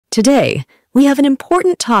Today, we have an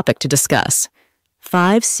important topic to discuss: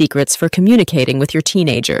 5 secrets for communicating with your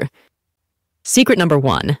teenager. Secret number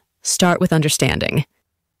 1, start with understanding.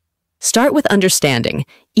 Start with understanding,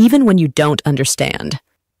 even when you don't understand.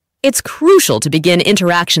 It's crucial to begin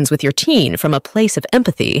interactions with your teen from a place of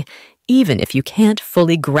empathy, even if you can't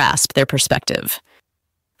fully grasp their perspective.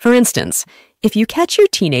 For instance, if you catch your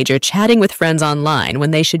teenager chatting with friends online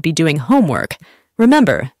when they should be doing homework,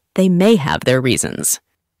 remember, they may have their reasons.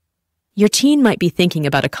 Your teen might be thinking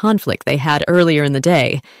about a conflict they had earlier in the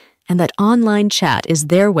day, and that online chat is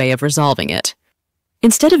their way of resolving it.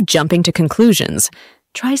 Instead of jumping to conclusions,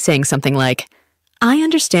 try saying something like, "I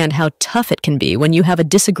understand how tough it can be when you have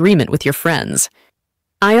a disagreement with your friends.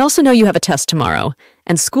 I also know you have a test tomorrow,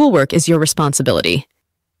 and schoolwork is your responsibility.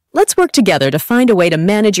 Let's work together to find a way to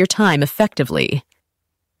manage your time effectively."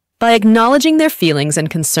 By acknowledging their feelings and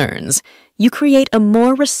concerns, you create a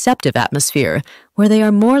more receptive atmosphere where they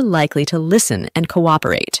are more likely to listen and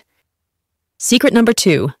cooperate. Secret number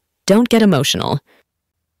 2, don't get emotional.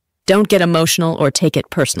 Don't get emotional or take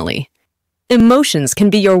it personally. Emotions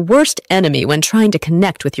can be your worst enemy when trying to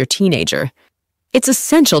connect with your teenager. It's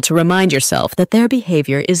essential to remind yourself that their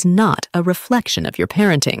behavior is not a reflection of your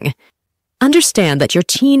parenting. Understand that your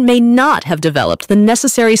teen may not have developed the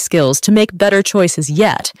necessary skills to make better choices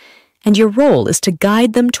yet, and your role is to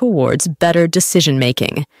guide them towards better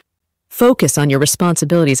decision-making. Focus on your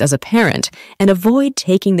responsibilities as a parent and avoid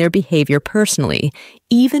taking their behavior personally,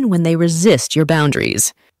 even when they resist your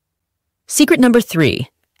boundaries. Secret number 3,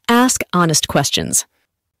 ask honest questions.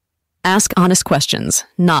 Ask honest questions,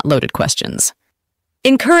 not loaded questions.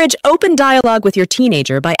 Encourage open dialogue with your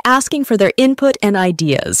teenager by asking for their input and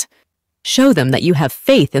ideas. Show them that you have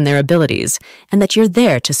faith in their abilities and that you're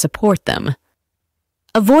there to support them.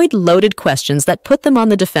 Avoid loaded questions that put them on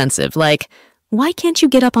the defensive, like, "Why can't you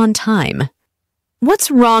get up on time?"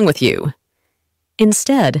 "What's wrong with you?"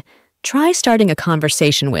 Instead, try starting a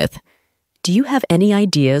conversation with, "Do you have any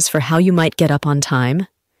ideas for how you might get up on time?"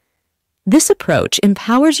 This approach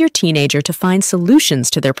empowers your teenager to find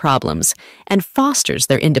solutions to their problems and fosters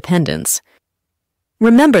their independence.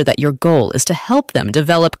 Remember that your goal is to help them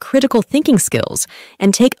develop critical thinking skills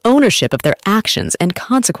and take ownership of their actions and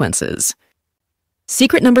consequences.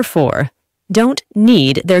 Secret number 4, don't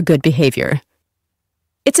need their good behavior.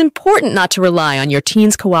 It's important not to rely on your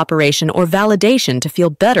teen's cooperation or validation to feel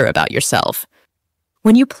better about yourself.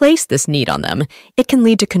 When you place this need on them, it can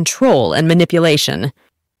lead to control and manipulation.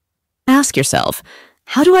 Ask yourself,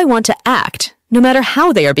 how do I want to act, no matter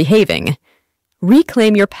how they are behaving?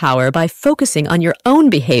 Reclaim your power by focusing on your own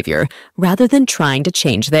behavior rather than trying to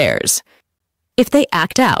change theirs. If they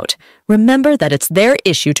act out, remember that it's their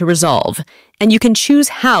issue to resolve, and you can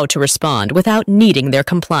choose how to respond without needing their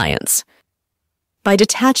compliance. By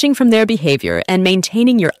detaching from their behavior and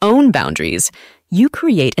maintaining your own boundaries, you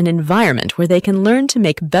create an environment where they can learn to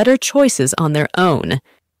make better choices on their own.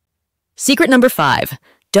 Secret number 5,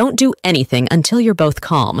 don't do anything until you're both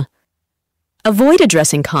calm. Avoid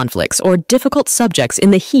addressing conflicts or difficult subjects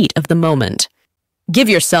in the heat of the moment. Give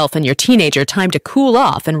yourself and your teenager time to cool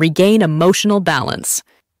off and regain emotional balance.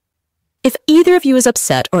 If either of you is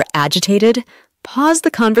upset or agitated, pause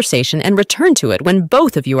the conversation and return to it when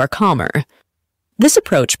both of you are calmer. This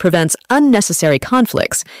approach prevents unnecessary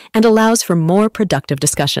conflicts and allows for more productive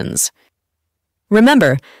discussions.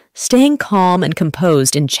 Remember, staying calm and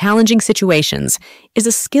composed in challenging situations is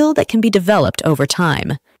a skill that can be developed over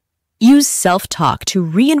time. Use self-talk to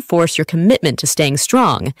reinforce your commitment to staying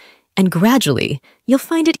strong, and gradually, you'll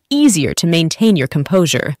find it easier to maintain your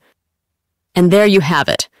composure. And there you have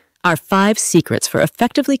it, our 5 secrets for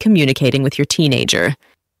effectively communicating with your teenager.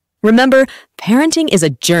 Remember, parenting is a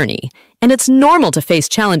journey, and it's normal to face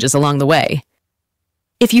challenges along the way.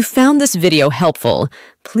 If you found this video helpful,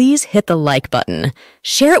 please hit the like button,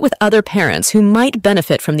 share it with other parents who might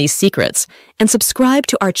benefit from these secrets, and subscribe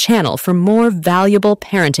to our channel for more valuable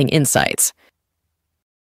parenting insights.